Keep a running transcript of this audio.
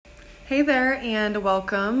Hey there and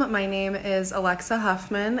welcome. My name is Alexa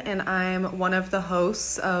Huffman and I'm one of the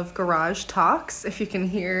hosts of Garage Talks. If you can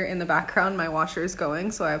hear in the background, my washer is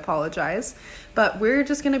going, so I apologize. But we're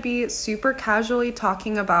just going to be super casually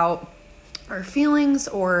talking about our feelings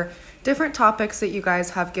or different topics that you guys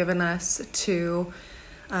have given us to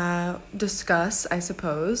discuss, I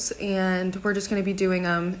suppose. And we're just going to be doing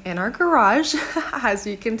them in our garage, as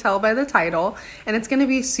you can tell by the title. And it's going to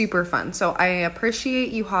be super fun. So I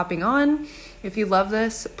appreciate you hopping on. If you love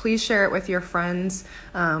this, please share it with your friends.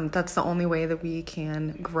 That's the only way that we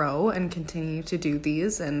can grow and continue to do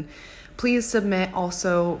these. And please submit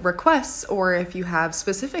also requests, or if you have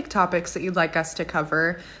specific topics that you'd like us to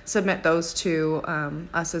cover, submit those to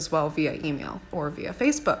us as well via email or via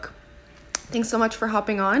Facebook. Thanks so much for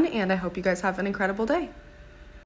hopping on, and I hope you guys have an incredible day.